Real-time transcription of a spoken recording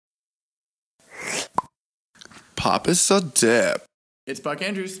Pop is so dip. It's Buck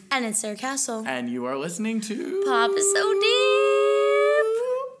Andrews. And it's Sarah Castle. And you are listening to... Pop is so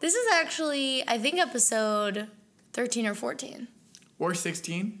deep. This is actually, I think, episode 13 or 14. Or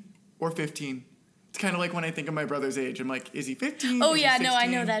 16. Or 15. It's kind of like when I think of my brother's age. I'm like, is he 15? Oh, is yeah, he no, I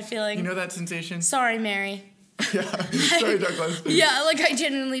know that feeling. You know that sensation? Sorry, Mary. Yeah. Sorry, Douglas. Yeah, like, I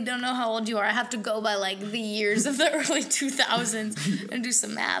genuinely don't know how old you are. I have to go by, like, the years of the early 2000s and do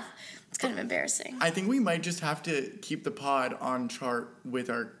some math. It's kind of embarrassing. I think we might just have to keep the pod on chart with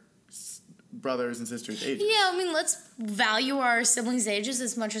our brothers and sisters' ages. Yeah, I mean, let's value our siblings' ages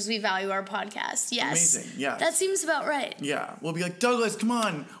as much as we value our podcast. Yes. Amazing, yes. That seems about right. Yeah, we'll be like, Douglas, come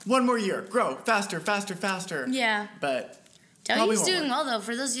on, one more year, grow, faster, faster, faster. Yeah. But Dougie's doing well, though.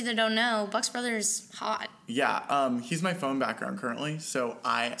 For those of you that don't know, Buck's brother is hot. Yeah, he's my phone background currently, So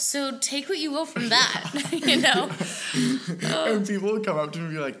take what you will from that, you know? And people would come up to me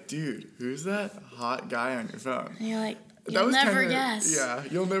and be like, dude, who's that hot guy on your phone? And you're like, you'll never guess. Yeah,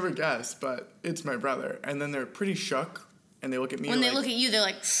 you'll never guess, but it's my brother. And then they're pretty shook, and they look at me when they look at you, they're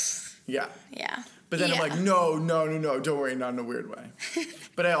like, yeah. Yeah. But then I'm like, no, don't worry, not in a weird way.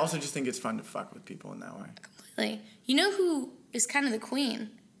 But I also just think it's fun to fuck with people in that way. Completely. You know who is kind of the queen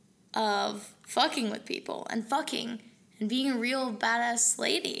of fucking with people and fucking and being a real badass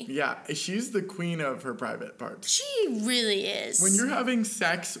lady? Yeah, she's the queen of her private parts. She really is. When you're having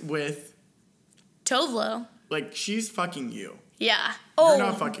sex with... Tove Lo. Like, she's fucking you. Yeah. You're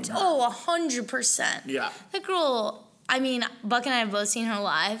not fucking her. 100%. Yeah. That girl, I mean, Buck and I have both seen her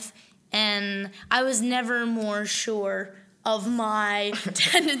live, and I was never more sure of my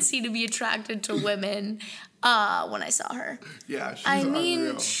tendency to be attracted to women when I saw her. Yeah, she's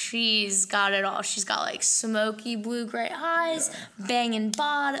unreal. She's got it all. She's got, like, smoky blue-gray eyes, banging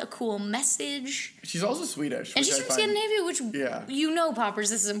bod, a cool message. She's also Swedish. And she's from Scandinavia, which, you know, poppers,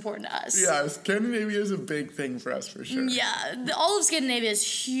 this is important to us. Yeah, Scandinavia is a big thing for us, for sure. Yeah, all of Scandinavia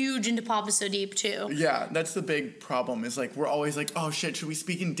is huge into Pop is so deep, too. Yeah, that's the big problem, is, like, we're always like, oh, shit, should we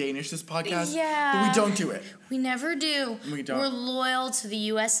speak in Danish this podcast? Yeah. But we don't do it. We never do. We don't. We're loyal to the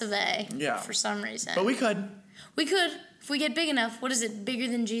US of A. Yeah. For some reason. But we could. We could, if we get big enough. What is it, bigger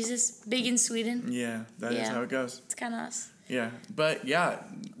than Jesus? Big in Sweden? Yeah, that is how it goes. It's kind of us. Yeah, but yeah.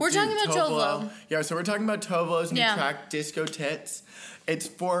 We're talking about Tove Lo. Yeah, so we're talking about Tove Lo's new track, Disco Tits. It's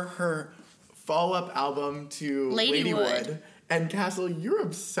for her follow-up album to Ladywood. And Castle, you're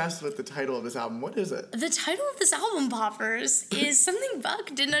obsessed with the title of this album. What is it? The title of this album, Poppers, is something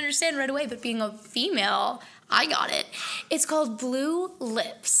Buck didn't understand right away, but being a female, I got it. It's called Blue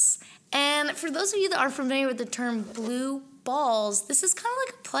Lips. And for those of you that are familiar with the term blue balls, this is kind of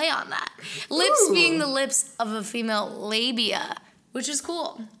like a play on that. Lips being the lips of a female labia, which is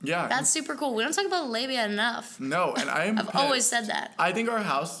cool. Yeah. That's super cool. We don't talk about labia enough. No, and I've always said that. I think our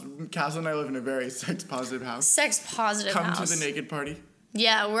house, Castle and I live in a very sex-positive house. Sex-positive house. Come to the naked party.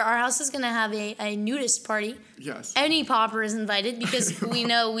 Yeah, our house is going to have a nudist party. Yes. Any popper is invited because we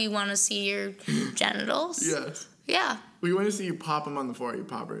know we want to see your genitals. Yes. Yeah. We want to see you pop them on the floor, you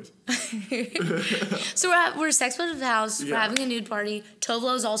poppers. So we're a sex-positive house. Yeah. We're having a nude party. Tove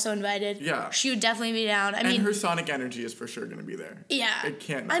Lo's also invited. Yeah. She would definitely be down. I mean, her sonic energy is for sure going to be there. Yeah. It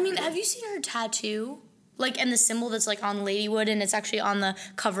can't. I mean, have you seen her tattoo? Like, and the symbol that's, like, on Ladywood, and it's actually on the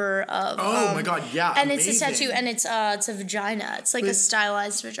cover of... Oh, my God, yeah, And amazing. it's a tattoo, and it's a vagina. It's, like, a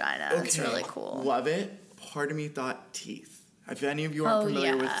stylized vagina. Okay. It's really cool. Love it. Part of me thought teeth. If any of you aren't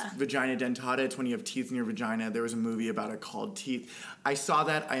familiar with Vagina Dentata, it's when you have teeth in your vagina. There was a movie about it called Teeth. I saw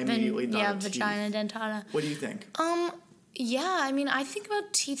that. I immediately thought of teeth. Yeah, Vagina Dentata. What do you think? Yeah, I mean, I think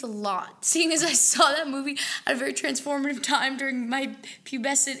about teeth a lot. Seeing as I saw that movie at a very transformative time during my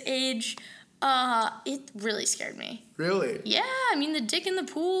pubescent age, it really scared me. Really? Yeah, I mean, the dick in the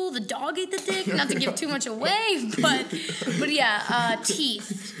pool, the dog ate the dick, not to give too much away, but yeah,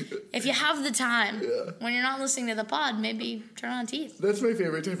 teeth. If you have the time, when you're not listening to the pod, maybe turn on Teeth. That's my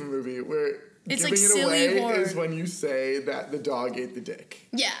favorite type of movie, where it's giving like it silly away horror. Is when you say that the dog ate the dick.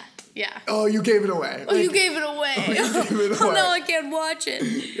 Yeah, yeah. Oh, you gave it away. Oh, you gave it away. Oh, you gave it away. Oh, now I can't watch it.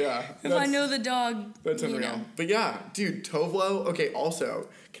 Yeah. If I know the dog, that's unreal. Know. But yeah, dude, Tove Lo. Okay, also,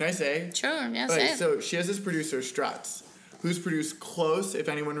 can I say? Sure, yeah, say it. So she has this producer, Struts, who's produced Close, if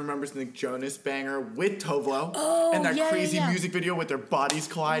anyone remembers the Jonas banger, with Tove Lo. Oh, and that crazy music video with their bodies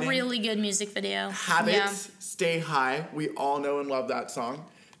colliding. Really good music video. Habits, Stay High. We all know and love that song.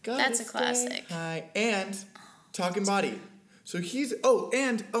 That's a classic. High. And Talking Body. So he's,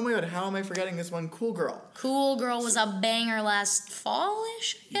 and, oh my God, how am I forgetting this one? Cool Girl. Cool Girl was a banger last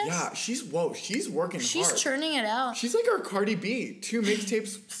fall-ish, I guess? Yeah, she's working hard. She's churning it out. She's like our Cardi B. 2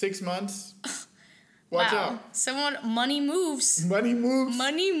 mixtapes, 6 months. Watch out. Someone, money moves. Money moves.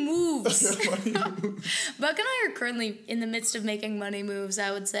 Money moves. Money moves. Buck and I are currently in the midst of making money moves,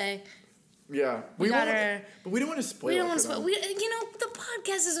 I would say. Yeah. But we don't want to spoil it. We don't want to spoil. The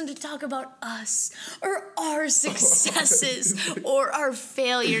podcast isn't to talk about us or our successes or our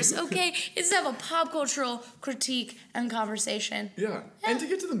failures, okay? It's to have a pop cultural critique and conversation. Yeah. And to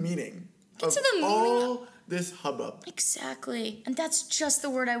get to the meaning. All this hubbub. Exactly. And that's just the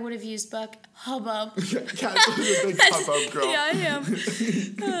word I would have used, Buck. Hubbub. Cass is a big hubbub girl. Yeah, I am.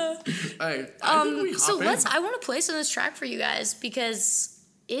 Hey, I think we hop in. I want to play some of this track for you guys because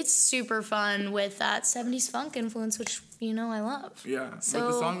it's super fun with that 70s funk influence, which, I love. Yeah. So, like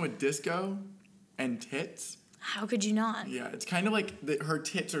the song with disco and tits. How could you not? Yeah, it's kind of like her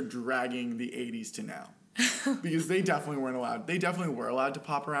tits are dragging the 80s to now. Because they definitely weren't allowed. They definitely were allowed to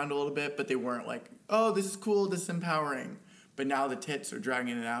pop around a little bit, but they weren't like, oh, this is cool, this is empowering. But now the tits are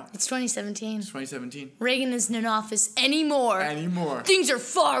dragging it out. It's 2017. It's 2017. Reagan isn't in office anymore. Things are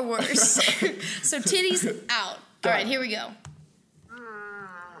far worse. So titties out. All right, here we go.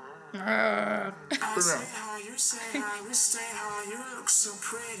 I say how you say how we stay how you look so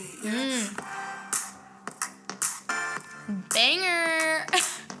pretty. Banger.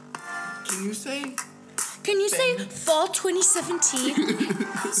 Can you say fall 2017?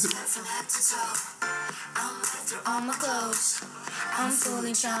 I'm sweat from head to toe. I'm looking through all my clothes. I'm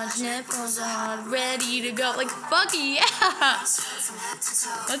fully charged, nipples are hard, ready to go. Like, fuck yeah. I'm sweat from head to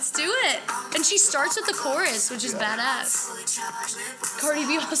toe. Let's do it. And she starts with the chorus, which is badass. Fully charged nipples. Cardi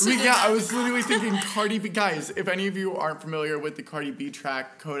B also did Yeah, that. I was literally thinking Cardi B. Guys, if any of you aren't familiar with the Cardi B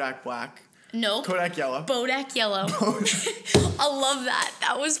track, Kodak Black. Nope. Kodak Yellow. Bodak Yellow. I love that.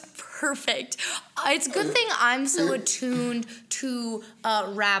 That was perfect. It's a good thing I'm so attuned to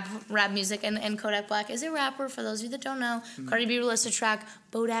rap music, and Kodak Black is a rapper. For those of you that don't know, Cardi B released a track,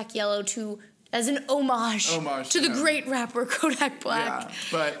 Bodak Yellow, as an homage to the great rapper Kodak Black. Yeah,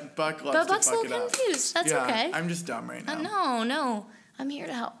 but Buck loves Buck's to fuck a little it up. confused. That's okay. I'm just dumb right now. No. I'm here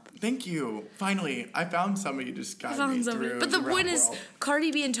to help. Thank you. Finally, I found somebody who just got me through. But the rap point is, world.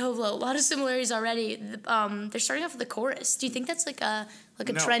 Cardi B and Tove Lo, a lot of similarities already. They're starting off with the chorus. Do you think that's like a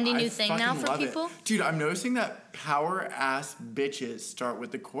trendy new thing now for people? Dude, I'm noticing that power ass bitches start with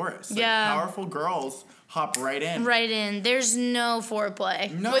the chorus. Yeah. Powerful girls hop right in. Right in. There's no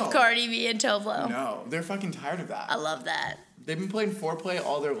foreplay with Cardi B and Tove Lo. No, they're fucking tired of that. I love that. They've been playing foreplay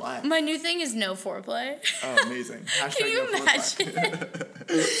all their lives. My new thing is no foreplay. Oh, amazing. Can you imagine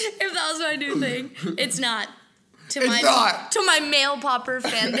if that was my new thing? It's not. To my male popper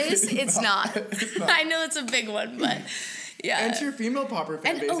fan base, it's not. I know it's a big one, but yeah. And to your female popper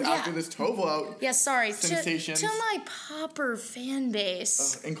fan base after this Tove Lo. Yeah, sorry. Sensations. To my popper fan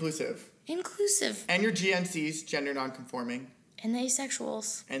base. Inclusive. And your GNCs, gender nonconforming. And the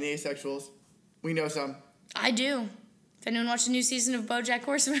asexuals. We know some. I do. If anyone watched the new season of BoJack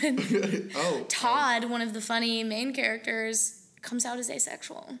Horseman, Todd, one of the funny main characters, comes out as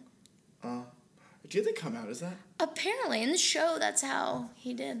asexual. Did they come out as that? Apparently, in the show, that's how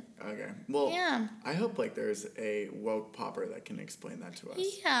he did. Okay. Well, yeah. I hope there's a woke popper that can explain that to us.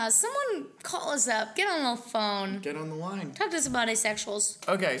 Yeah, someone call us up. Get on the phone. Get on the line. Talk to us about asexuals.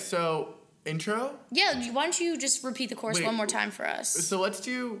 Okay, so intro? Yeah, why don't you just repeat the chorus one more time for us? So let's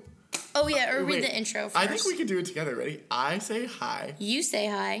do... Oh, yeah, or read the intro first. I think we could do it together. Ready? I say hi. You say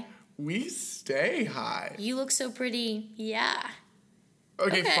hi. We stay high. You look so pretty. Yeah.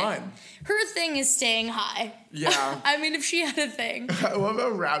 Okay, fun. Her thing is staying high. Yeah. I mean, if she had a thing. I love how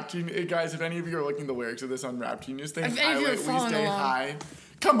Rap Genius... Guys, if any of you are looking at the lyrics of this on Rap Genius, they highlight We Stay High.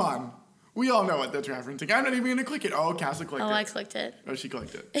 Come on. We all know what that's referencing. I'm not even going to click it. Oh, Cassie clicked it. Oh, I clicked it. Oh, she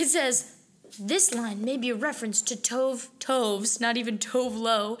clicked it. It says... This line may be a reference to Tove's, not even Tove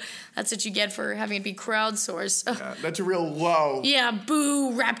Lo. That's what you get for having it be crowdsourced. Yeah, that's a real low. Yeah,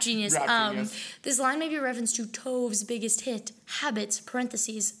 boo, Rap Genius. Rap Genius. This line may be a reference to Tove's biggest hit, Habits,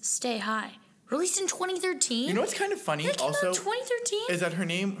 parentheses, Stay High. Released in 2013. You know what's kind of funny also? 2013? Is that her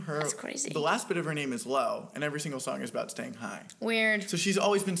name, That's crazy. The last bit of her name is Lo, and every single song is about staying high. Weird. So she's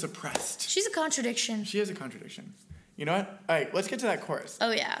always been suppressed. She's a contradiction. She is a contradiction. You know what? All right, let's get to that chorus. Oh,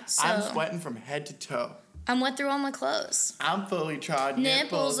 yeah. So, I'm sweating from head to toe. I'm wet through all my clothes. I'm fully trod.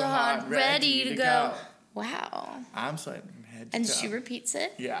 Nipples are hard, ready to go. Wow. I'm sweating from head to toe. And she repeats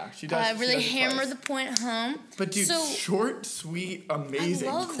it. Yeah, she does. Really hammer the point home. But dude, short, sweet, amazing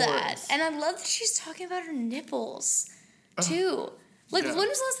I love chorus. that. And I love that she's talking about her nipples, too. Like, when was the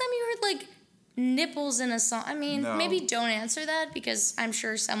last time you heard, nipples in a song. I mean, No. maybe don't answer that because I'm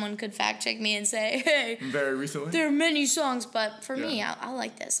sure someone could fact check me and say, hey, Very recently? there are many songs, but for me, Yeah. I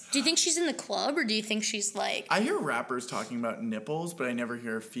like this. Do you think she's in the club or do you think she's like... I hear rappers talking about nipples, but I never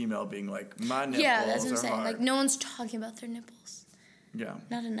hear a female being like, my nipples Yeah, that's what I'm are saying. hard. Like, no one's talking about their nipples. Yeah.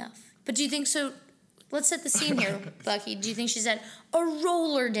 Not enough. But do you think so? Let's set the scene here, Bucky. Do you think she's at a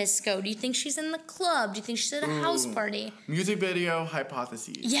roller disco? Do you think she's in the club? Do you think she's at a house party? Music video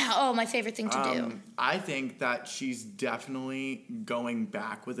hypotheses. Yeah, oh, my favorite thing to do. I think that she's definitely going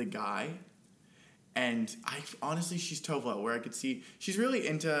back with a guy. And honestly, she's Tove Lo, where I could see she's really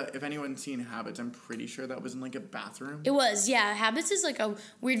into. If anyone's seen Habits, I'm pretty sure that was in like a bathroom. It was, yeah. Habits is like a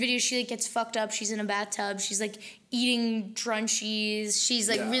weird video. She like gets fucked up. She's in a bathtub. She's like eating drunchies. She's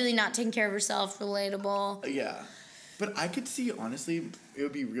like really not taking care of herself. Relatable. Yeah. But I could see, honestly, it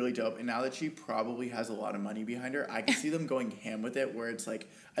would be really dope. And now that she probably has a lot of money behind her, I could see them going ham with it, where it's like,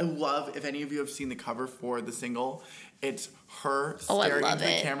 I love, if any of you have seen the cover for the single, it's her staring into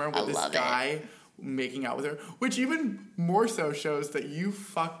the camera with this guy making out with her, which even more so shows that you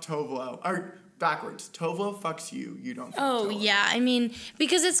fuck Tove Lo. Or backwards. Tove Lo fucks you. You don't fuck Tove Lo. Yeah. I mean,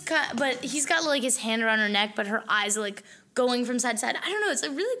 because it's but he's got like his hand around her neck, but her eyes are like going from side to side. I don't know. It's a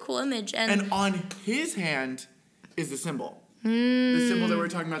really cool image. And on his hand is the symbol. The symbol that we're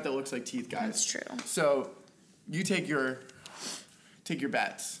talking about that looks like teeth, guys. That's true. So you take your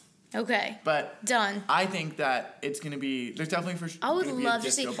bets. Okay. But done. I think that it's gonna be. There's definitely I would love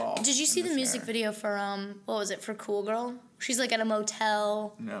to see. Did you see the music video for what was it for Cool Girl? She's like at a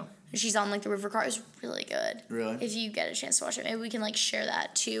motel. No. She's on like the river car. It's really good. Really? If you get a chance to watch it, maybe we can like share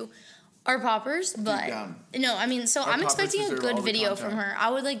that to our poppers. But no, I mean, so I'm expecting a good video from her.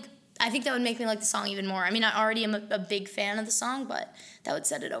 I think that would make me like the song even more. I mean, I already am a big fan of the song, but that would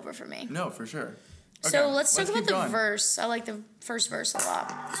set it over for me. No, for sure. Okay, so let's talk about the verse. I like the first verse a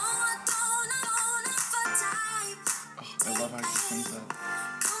lot. Oh, I love how she sings that.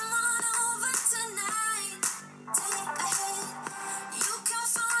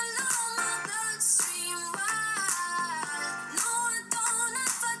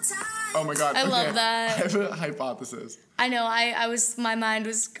 Oh my god. I love that. I have a hypothesis. I know, my mind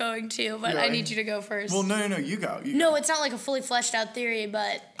was going to, but I need you to go first. Well, no, you go. No, it's not like a fully fleshed out theory,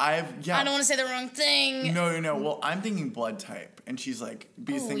 but I don't want to say the wrong thing. No. Well, I'm thinking blood type, and she's like,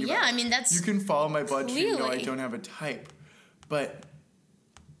 thinking about, I mean, that's you can follow my blood stream, no, I don't have a type. But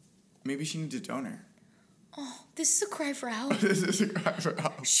maybe she needs a donor. Oh, this is a cry for help. This is a cry for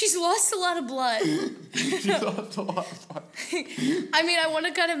help. She's lost a lot of blood. She's lost a lot of blood. I mean, I want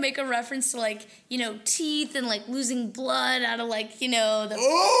to kind of make a reference to, like, teeth and, like, losing blood out of, like, the vag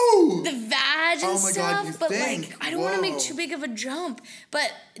and stuff. God, but, like, I don't want to make too big of a jump.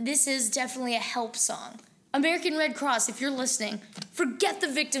 But this is definitely a help song. American Red Cross, if you're listening, forget the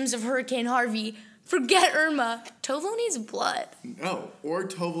victims of Hurricane Harvey. Forget Irma. Tove Lo needs blood. No, or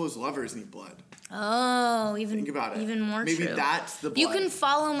Tove Lo's lovers need blood. Oh, think about it. Even more Maybe true. Maybe that's the blood. You can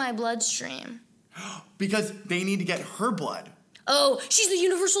follow my bloodstream. Because they need to get her blood. Oh, she's the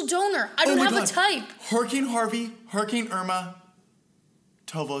universal donor. I don't have a type. Hurricane Harvey, Hurricane Irma,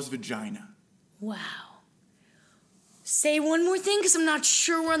 Tove Lo's vagina. Wow. Say one more thing because I'm not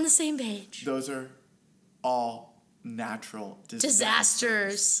sure we're on the same page. Those are all natural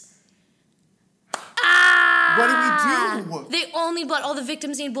disasters. What do we do? They all need blood. All the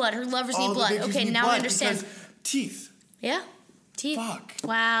victims need blood. Her lovers need blood. Okay, now I understand. Teeth. Yeah, teeth. Fuck.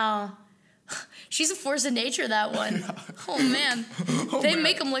 Wow. She's a force of nature, that one. Yeah. Oh, man. They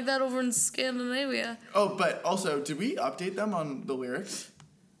make them like that over in Scandinavia. Oh, but also, did we update them on the lyrics?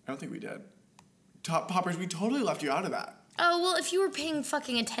 I don't think we did. Top Poppers, we totally left you out of that. Oh, well, if you were paying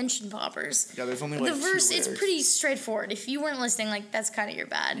fucking attention, Poppers. Yeah, there's only like the verse, two lyrics. It's pretty straightforward. If you weren't listening, like, that's kind of your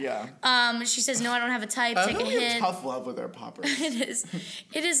bad. Yeah. She says, no, I don't have a type. Take a hit. We have tough love with our Poppers. It is.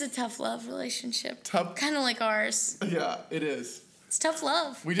 It is a tough love relationship. Tough. Kind of like ours. Yeah, it is. It's tough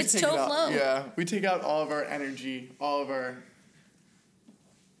love. It's Tove Lo. Yeah, we take out all of our energy, all of our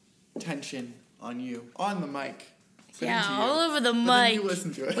tension on you, on the mic. Yeah, all over the mic. You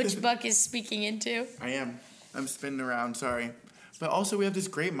listen to it. Which Buck is speaking into. I am. I'm spinning around, sorry. But also, we have this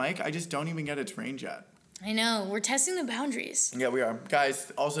great mic. I just don't even get its range yet. I know. We're testing the boundaries. Yeah, we are.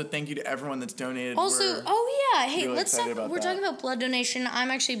 Guys, also, thank you to everyone that's donated. Also, hey, really let's talk. We're talking about blood donation. I'm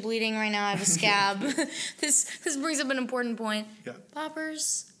actually bleeding right now. I have a scab. This brings up an important point. Yeah.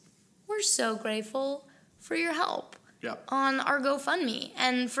 Poppers, we're so grateful for your help. Yeah. On our GoFundMe.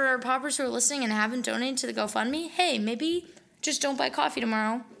 And for our poppers who are listening and haven't donated to the GoFundMe, hey, maybe just don't buy coffee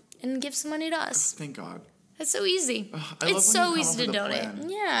tomorrow and give some money to us. Thank God. It's so easy. It's so easy to donate.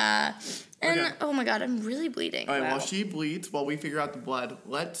 Yeah. And, oh my God, I'm really bleeding. All right, while she bleeds, while we figure out the blood,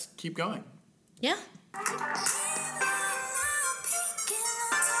 let's keep going. Yeah.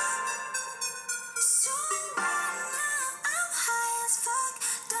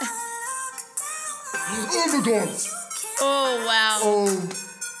 Oh my god! Oh, wow. Oh.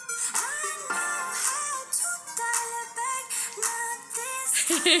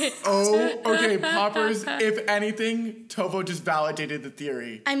 Oh, okay, poppers. If anything, Tove just validated the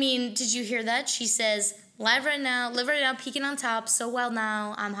theory. I mean, did you hear that? She says, live right now, peeking on top, so well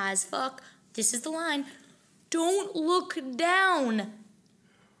now, I'm high as fuck. This is the line. Don't look down.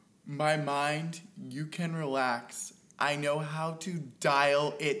 My mind, you can relax. I know how to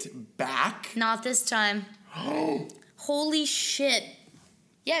dial it back. Not this time. Holy shit.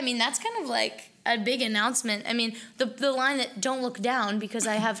 Yeah, I mean, that's kind of like a big announcement. I mean, the line that don't look down because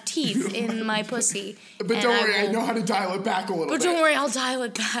I have teeth in my pussy. But don't worry, I know how to dial it back a little bit. But don't worry, I'll dial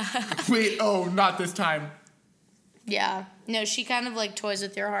it back. Wait, oh, not this time. Yeah. No, she kind of like toys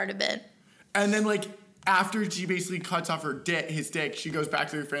with your heart a bit. And then like after she basically cuts off his dick, she goes back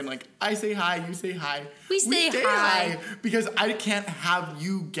to her friend like, I say hi, you say hi. We say hi. Because I can't have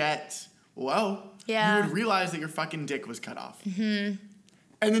you get low. Yeah. You would realize that your fucking dick was cut off. Mm-hmm.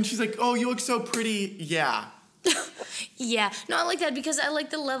 And then she's like, oh, you look so pretty. Yeah. Yeah. No, I like that because I like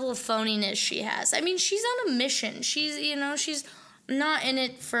the level of phoniness she has. I mean, she's on a mission. She's not in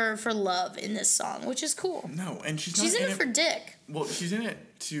it for love in this song, which is cool. No, and she's in it for dick. Well, she's in it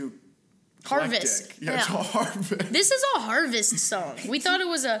to harvest. Dick. Yeah, to harvest. This is a harvest song. We thought it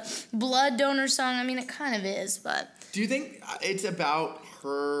was a blood donor song. I mean, it kind of is, but... Do you think it's about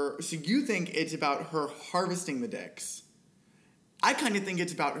her... So you think it's about her harvesting the dicks? I kind of think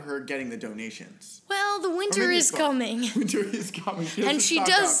it's about her getting the donations. Well, the winter is coming. Winter is coming. And she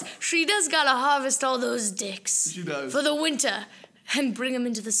does gotta harvest all those dicks. She does. For the winter. And bring them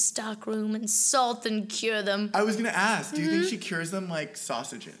into the stock room and salt and cure them. I was going to ask, do you think she cures them like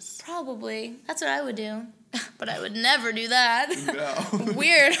sausages? Probably. That's what I would do. But I would never do that. No.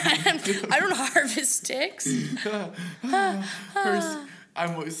 Weird. I don't harvest dicks.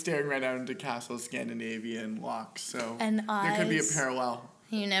 I'm staring right out into Castle's Scandinavian locks, so and there could be a parallel.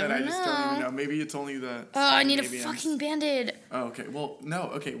 You never know. That I just don't even know. Maybe it's only the I need a fucking Band-Aid. Oh, okay. Well, no.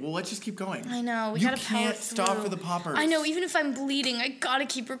 Okay. Well, let's just keep going. I know. We gotta power can't stop through. for the poppers. I know. Even if I'm bleeding, I gotta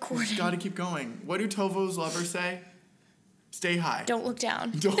keep recording. You gotta keep going. What do Tovo's lovers say? Stay high. Don't look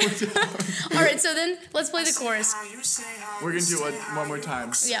down. Don't look down. All right. So then, let's play the chorus. We're gonna do it one more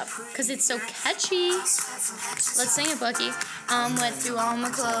time. Yeah, because it's so catchy. Let's sing it, Bucky. I'm wet through all my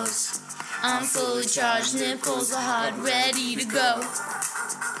clothes. I'm fully charged, nipples are hard, ready to go.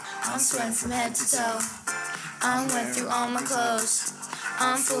 I'm sweating from head to toe. I'm wet through all my clothes.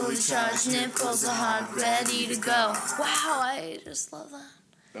 I'm fully charged, nipples are hard, ready to go. Wow, I just love that.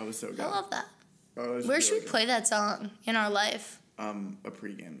 That was so good. I love that. Oh, where should we play that song in our life? A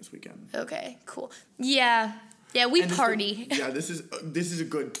pregame this weekend. Okay, cool. Yeah, we party. This is a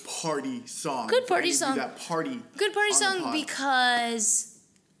good party song. Good party song. That party. Good party song because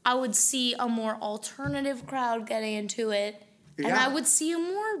I would see a more alternative crowd getting into it. And I would see a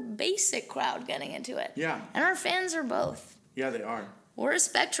more basic crowd getting into it. Yeah. And our fans are both. Yeah, they are. We're a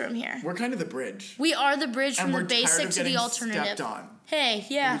spectrum here. We're kind of the bridge. We are the bridge from the basic to the alternative. Stepped on. Hey,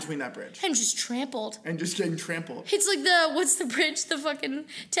 yeah. In between that bridge. And just trampled. And just getting trampled. It's like what's the bridge? The fucking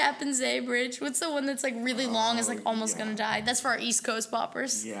Tappan Zee bridge. What's the one that's like really long, is like almost gonna die? That's for our East Coast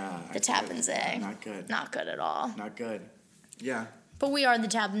poppers. Yeah. The Tappan Zee. Not good. Not good at all. Not good. Yeah. But we are the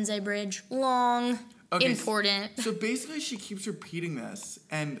Tappan Zee bridge. Long. Okay, important. So basically she keeps repeating this,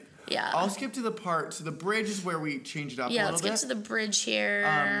 and yeah. I'll skip to the part, so the bridge is where we change it up a little bit. Yeah, let's get to the bridge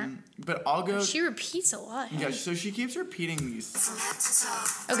here. But I'll go... She repeats a lot. Yeah, so she keeps repeating these.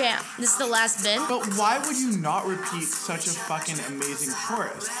 Okay, this is the last bit. But why would you not repeat such a fucking amazing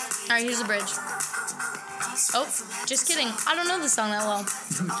chorus? Alright, here's the bridge. Oh, just kidding. I don't know this song that well.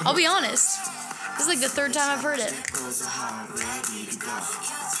 I'll be honest. This is like the third time I've heard it.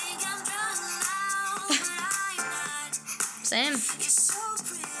 Same.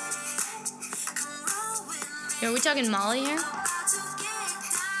 Are we talking Molly here?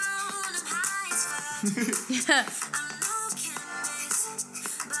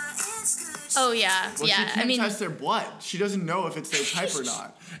 Oh, yeah. Well, yeah. She can't test their blood. She doesn't know if it's their type or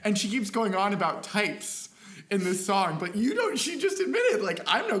not. And she keeps going on about types in this song, but she just admitted, like,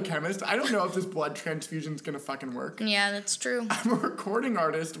 I'm no chemist. I don't know if this blood transfusion's gonna fucking work. Yeah, that's true. I'm a recording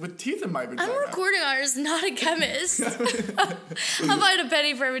artist with teeth in my vagina. I'm a recording artist, not a chemist. I'll buy a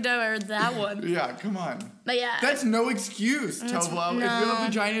penny for every time I heard that one. Yeah, come on. But yeah. That's no excuse, Tove Lo. No. If you have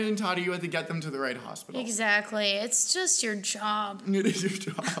Vagina Dentata, you have to get them to the right hospital. Exactly. It's just your job. It is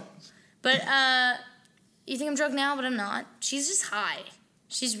your job. But, you think I'm drunk now, but I'm not. She's just high.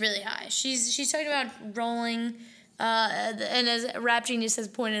 She's really high. She's talking about rolling, and as Rap Genius has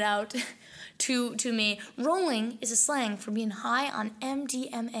pointed out to me, rolling is a slang for being high on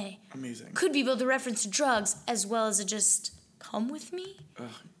MDMA. Amazing. Could be both a reference to drugs as well as a just come with me.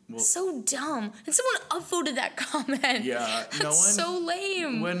 So dumb. And someone upvoted that comment. Yeah, That's so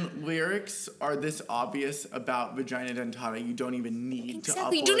lame. When lyrics are this obvious about Vagina Dentata, you don't even need to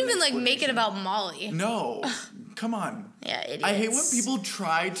upload You don't even an make it explanation. about Molly. No, come on. Yeah, idiots. I hate when people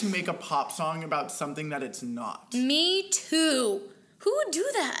try to make a pop song about something that it's not. Me too. Who would do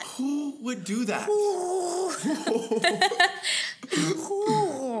that? Who would do that?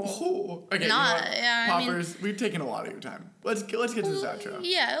 Okay, Poppers, we've taken a lot of your time. Let's get to this outro.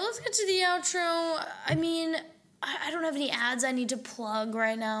 Yeah, let's get to the outro. I mean, I don't have any ads I need to plug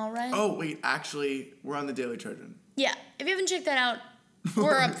right now, right? Oh, wait, actually, we're on the Daily Trojan. Yeah, if you haven't checked that out,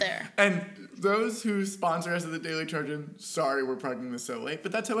 we're up there. And those who sponsor us at the Daily Trojan, sorry we're plugging this so late,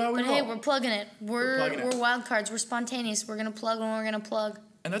 but that's how we roll. But hey, we're plugging it. plugging it. We're wild cards. We're spontaneous. We're going to plug when we're going to plug.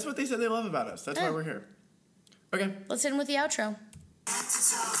 And that's what they said they love about us. That's why we're here. Okay. Let's hit him with the outro.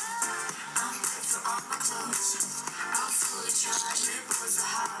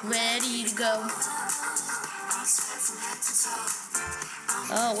 Ready to go.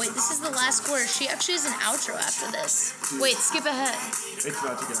 Oh, wait, this is the last quarter. She actually has an outro after this. Wait, skip ahead. It's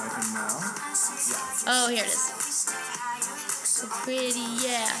about to get, I think, now. Yeah. Oh, here it is. So pretty,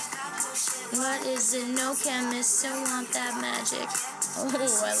 yeah. What is it? No chemist, so want that magic. Oh,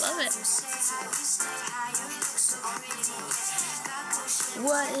 I love it.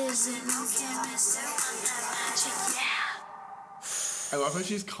 What is it? No chemist, so want that magic. Yeah. I love how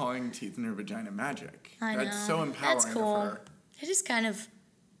she's calling teeth in her vagina magic. I know. That's so empowering That's cool. of her. It is kind of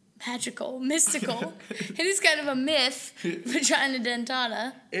magical, mystical. It is kind of a myth. Vagina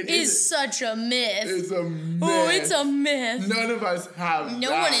Dentata is such a myth. It's a myth. Oh, it's a myth. None of us have No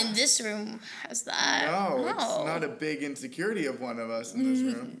that. one in this room has that. No, it's not a big insecurity of one of us in this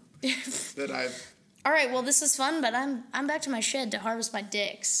room that I've... All right, well, this was fun, but I'm back to my shed to harvest my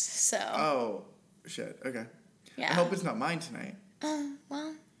dicks, so... Oh, shit, okay. Yeah. I hope it's not mine tonight.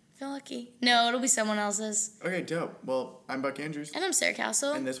 Well, feel lucky. No, it'll be someone else's. Okay, dope. Well, I'm Buck Andrews. And I'm Sarah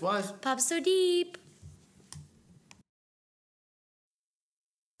Castle. And this was... Pop So Deep.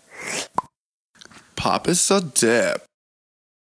 Pop is so deep.